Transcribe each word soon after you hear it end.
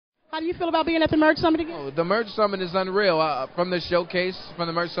do you feel about being at the Merge Summit again? Oh, the Merge Summit is unreal. From the showcase, from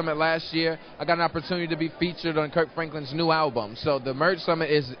the Merge Summit last year, I got an opportunity to be featured on Kirk Franklin's new album. So the Merge Summit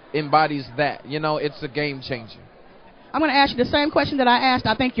embodies that. You know, it's a game changer. I'm going to ask you the same question that I asked,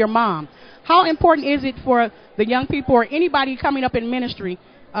 I think, your mom. How important is it for the young people or anybody coming up in ministry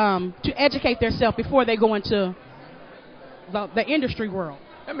to educate themselves before they go into the industry world?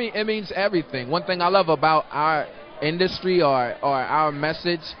 I mean, it means everything. One thing I love about our industry or our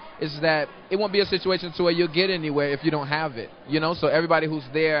message is that it won't be a situation to where you'll get anywhere if you don't have it. You know, so everybody who's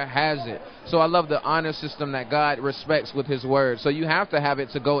there has it. So I love the honor system that God respects with his word. So you have to have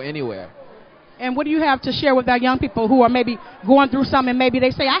it to go anywhere. And what do you have to share with our young people who are maybe going through something and maybe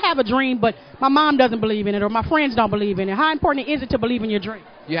they say, I have a dream, but my mom doesn't believe in it or my friends don't believe in it? How important is it to believe in your dream?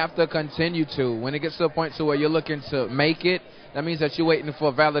 You have to continue to. When it gets to a point to where you're looking to make it, that means that you're waiting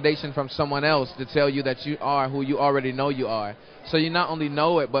for validation from someone else to tell you that you are who you already know you are. So you not only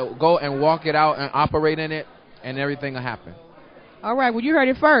know it, but go and walk it out and operate in it, and everything will happen. All right, well, you heard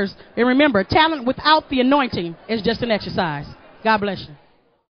it first. And remember, talent without the anointing is just an exercise. God bless you.